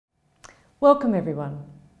Welcome everyone.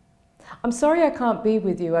 I'm sorry I can't be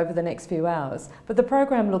with you over the next few hours, but the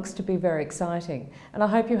program looks to be very exciting and I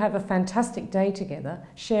hope you have a fantastic day together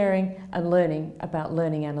sharing and learning about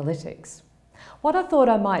learning analytics. What I thought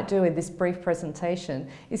I might do in this brief presentation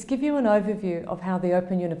is give you an overview of how the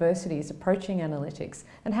Open University is approaching analytics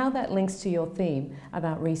and how that links to your theme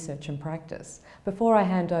about research and practice, before I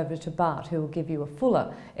hand over to Bart, who will give you a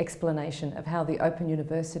fuller explanation of how the Open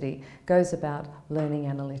University goes about learning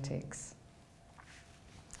analytics.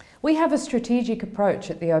 We have a strategic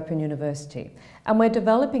approach at the Open University and we're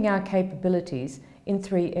developing our capabilities in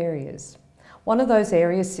 3 areas. One of those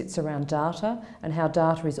areas sits around data and how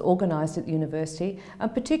data is organised at the university,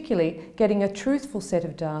 and particularly getting a truthful set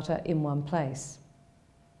of data in one place.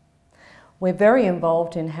 We're very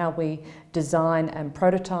involved in how we design and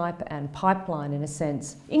prototype and pipeline, in a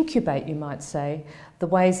sense, incubate, you might say, the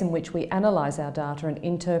ways in which we analyse our data and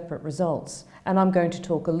interpret results. And I'm going to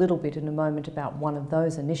talk a little bit in a moment about one of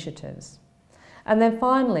those initiatives. And then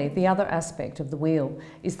finally, the other aspect of the wheel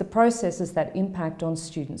is the processes that impact on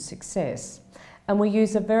student success. And we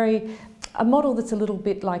use a model that's a little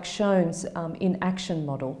bit like Schoen's in action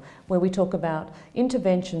model, where we talk about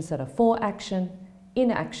interventions that are for action, in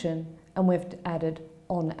action, and we've added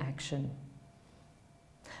on action.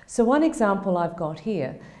 So one example I've got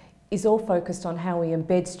here is all focused on how we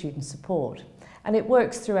embed student support. And it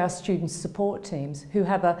works through our student support teams, who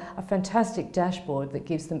have a fantastic dashboard that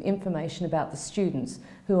gives them information about the students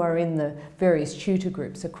who are in the various tutor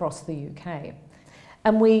groups across the UK.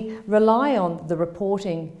 And we rely on the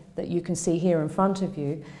reporting that you can see here in front of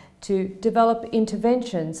you to develop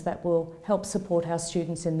interventions that will help support our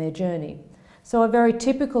students in their journey. So a very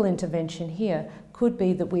typical intervention here could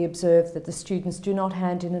be that we observe that the students do not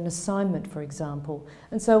hand in an assignment, for example,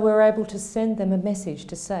 and so we're able to send them a message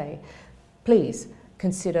to say, please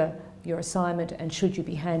consider your assignment and should you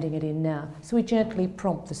be handing it in now? So we gently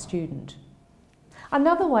prompt the student.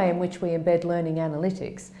 Another way in which we embed learning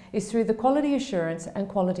analytics is through the quality assurance and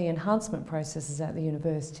quality enhancement processes at the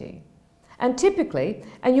university. And typically,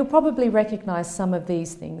 and you'll probably recognise some of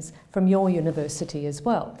these things from your university as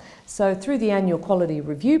well. So through the annual quality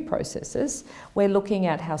review processes, we're looking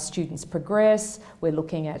at how students progress, we're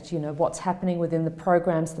looking at what's happening within the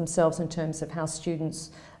programs themselves in terms of how students'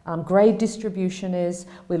 grade distribution is,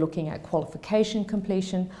 we're looking at qualification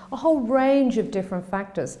completion, a whole range of different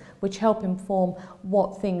factors which help inform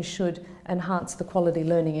what things should enhance the quality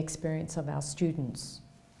learning experience of our students.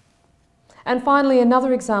 And finally,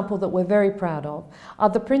 another example that we're very proud of are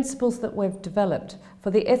the principles that we've developed for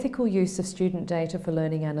the ethical use of student data for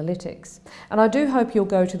learning analytics. And I do hope you'll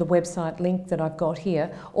go to the website link that I've got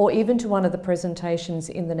here, or even to one of the presentations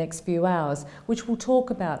in the next few hours, which will talk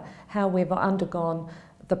about how we've undergone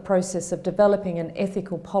the process of developing an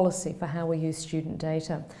ethical policy for how we use student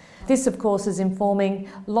data. This, of course, is informing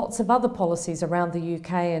lots of other policies around the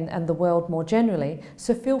UK and the world more generally,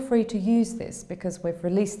 so feel free to use this because we've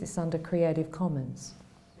released this under Creative Commons.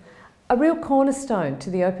 A real cornerstone to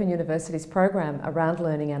the Open University's program around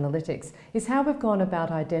learning analytics is how we've gone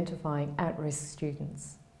about identifying at-risk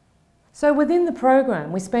students. So within the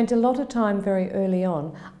program, we spent a lot of time very early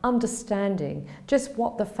on understanding just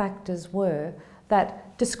what the factors were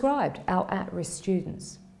that described our at-risk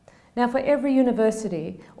students. Now, for every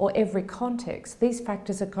university or every context, these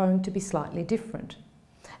factors are going to be slightly different.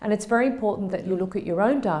 And it's very important that you look at your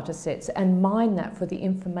own data sets and mine that for the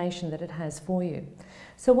information that it has for you.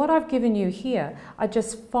 So what I've given you here are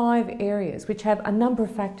just 5 areas which have a number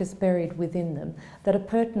of factors buried within them that are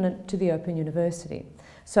pertinent to the Open University.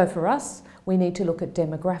 So for us, we need to look at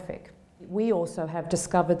demographic. We also have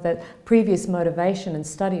discovered that previous motivation and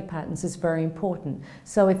study patterns is very important.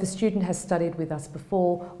 So if a student has studied with us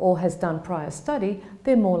before or has done prior study,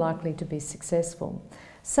 they're more likely to be successful.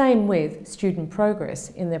 Same with student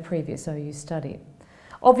progress in their previous OU study.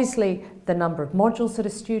 Obviously, the number of modules that a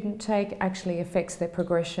student takes actually affects their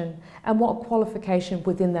progression and what qualification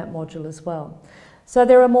within that module as well. So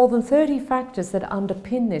there are more than 30 factors that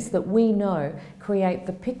underpin this that we know create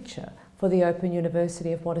the picture for the Open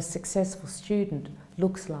University of what a successful student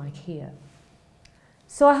looks like here.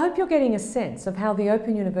 So I hope you're getting a sense of how the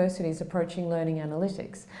Open University is approaching learning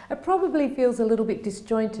analytics. It probably feels a little bit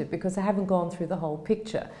disjointed because I haven't gone through the whole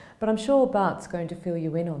picture, but I'm sure Bart's going to fill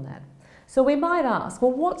you in on that. So we might ask,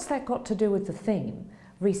 well, what's that got to do with the theme,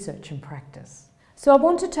 research and practice? So I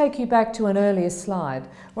want to take you back to an earlier slide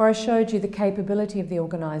where I showed you the capability of the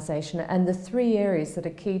organisation and the 3 areas that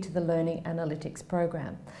are key to the learning analytics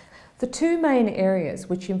program. The 2 main areas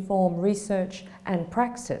which inform research and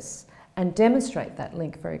practice and demonstrate that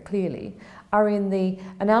link very clearly are in the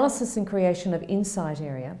analysis and creation of insight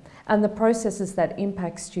area and the processes that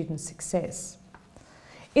impact student success.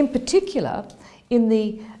 In particular, in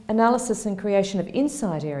the analysis and creation of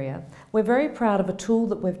insight area, we're very proud of a tool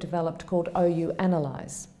that we've developed called OU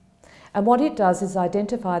Analyze. And what it does is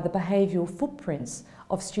identify the behavioural footprints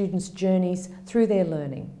of students' journeys through their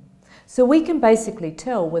learning. So we can basically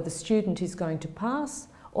tell whether the student is going to pass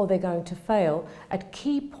or they're going to fail at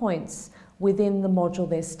key points within the module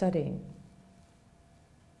they're studying.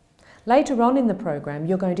 Later on in the program,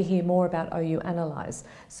 you're going to hear more about OU Analyze,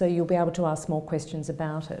 so you'll be able to ask more questions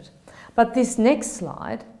about it. But this next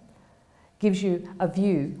slide gives you a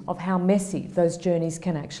view of how messy those journeys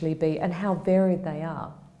can actually be and how varied they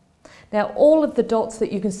are. Now, all of the dots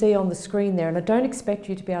that you can see on the screen there, and I don't expect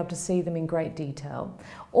you to be able to see them in great detail,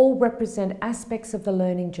 all represent aspects of the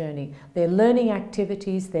learning journey. They're learning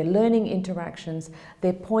activities, they're learning interactions,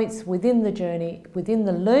 they're points within the journey, within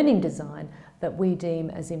the learning design that we deem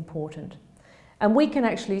as important. And we can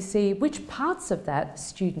actually see which parts of that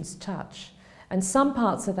students touch. And some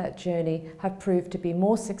parts of that journey have proved to be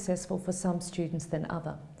more successful for some students than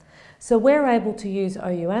others. So we're able to use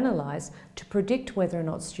OU Analyze to predict whether or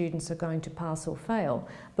not students are going to pass or fail,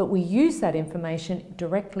 but we use that information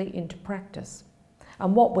directly into practice.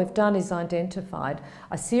 And what we've done is identified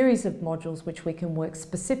a series of modules which we can work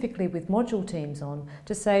specifically with module teams on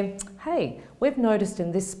to say, hey, we've noticed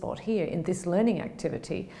in this spot here, in this learning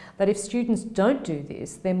activity, that if students don't do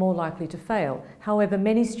this, they're more likely to fail. However,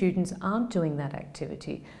 many students aren't doing that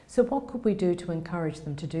activity. So what could we do to encourage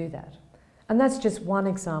them to do that? And that's just one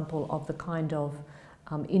example of the kind of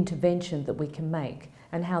intervention that we can make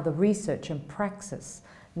and how the research and praxis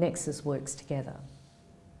nexus works together.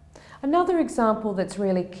 Another example that's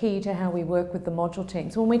really key to how we work with the module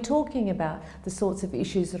teams, when we're talking about the sorts of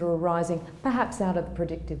issues that are arising perhaps out of the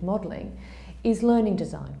predictive modelling, is learning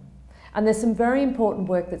design. And there's some very important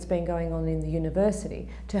work that's been going on in the university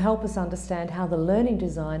to help us understand how the learning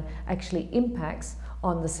design actually impacts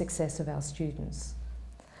on the success of our students.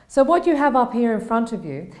 So what you have up here in front of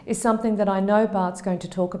you is something that I know Bart's going to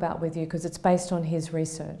talk about with you because it's based on his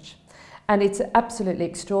research. And it's absolutely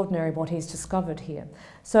extraordinary what he's discovered here.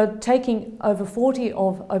 So taking over 40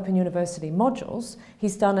 of Open University modules,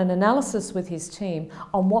 he's done an analysis with his team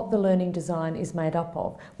on what the learning design is made up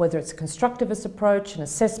of, whether it's a constructivist approach, an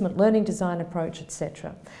assessment learning design approach,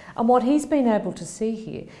 etc. And what he's been able to see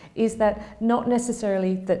here is that not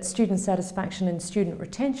necessarily that student satisfaction and student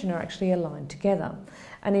retention are actually aligned together.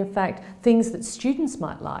 And in fact, things that students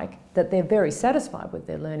might like, that they're very satisfied with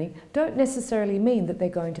their learning, don't necessarily mean that they're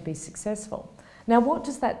going to be successful. Now, what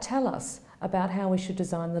does that tell us about how we should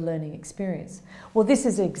design the learning experience? Well, this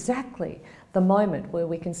is exactly the moment where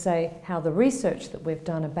we can say how the research that we've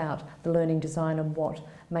done about the learning design and what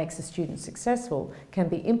makes a student successful can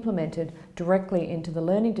be implemented directly into the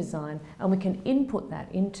learning design, and we can input that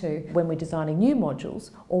into when we're designing new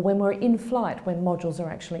modules or when we're in flight, when modules are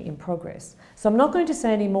actually in progress. So I'm not going to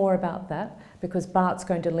say any more about that because Bart's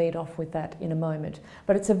going to lead off with that in a moment.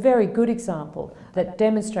 But it's a very good example that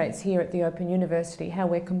demonstrates here at the Open University how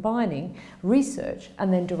we're combining research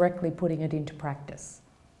and then directly putting it into practice.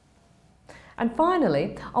 And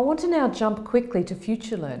finally, I want to now jump quickly to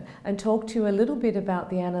FutureLearn and talk to you a little bit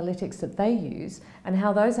about the analytics that they use and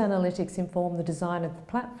how those analytics inform the design of the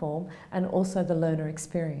platform and also the learner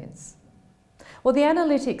experience. Well, the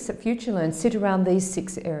analytics at FutureLearn sit around these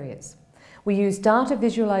 6 areas. We use data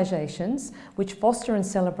visualizations, which foster and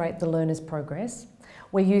celebrate the learner's progress.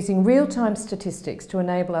 We're using real-time statistics to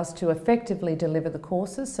enable us to effectively deliver the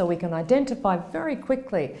courses so we can identify very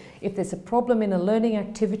quickly if there's a problem in a learning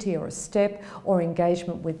activity or a step or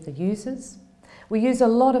engagement with the users. We use a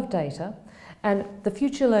lot of data, and the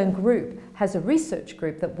FutureLearn group has a research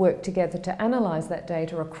group that work together to analyse that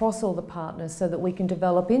data across all the partners so that we can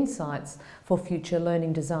develop insights for future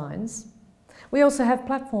learning designs. We also have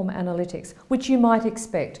platform analytics, which you might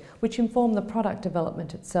expect, which inform the product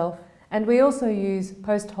development itself. And we also use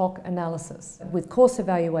post hoc analysis with course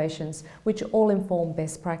evaluations, which all inform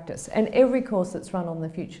best practice. And every course that's run on the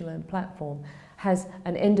FutureLearn platform has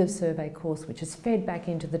an end of survey course, which is fed back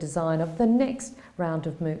into the design of the next round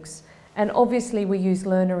of MOOCs. And obviously we use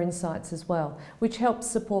learner insights as well, which helps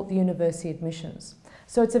support the university admissions.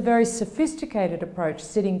 So it's a very sophisticated approach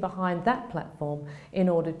sitting behind that platform in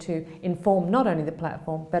order to inform not only the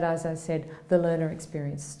platform, but as I said, the learner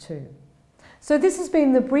experience too. So this has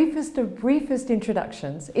been the briefest of briefest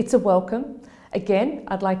introductions. It's a welcome. Again,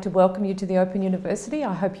 I'd like to welcome you to the Open University.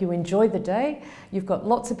 I hope you enjoy the day. You've got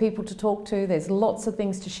lots of people to talk to. There's lots of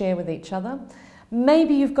things to share with each other.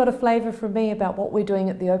 Maybe you've got a flavour from me about what we're doing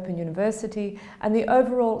at the Open University and the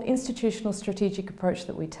overall institutional strategic approach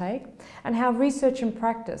that we take, and how research and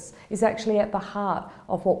practice is actually at the heart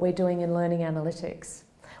of what we're doing in learning analytics.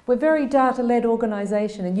 We're a very data-led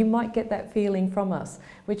organisation, and you might get that feeling from us,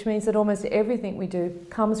 which means that almost everything we do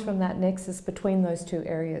comes from that nexus between those two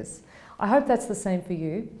areas. I hope that's the same for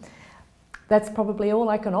you. That's probably all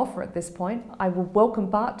I can offer at this point. I will welcome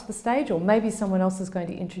Bart to the stage, or maybe someone else is going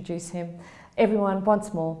to introduce him. Everyone,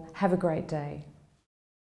 once more, have a great day.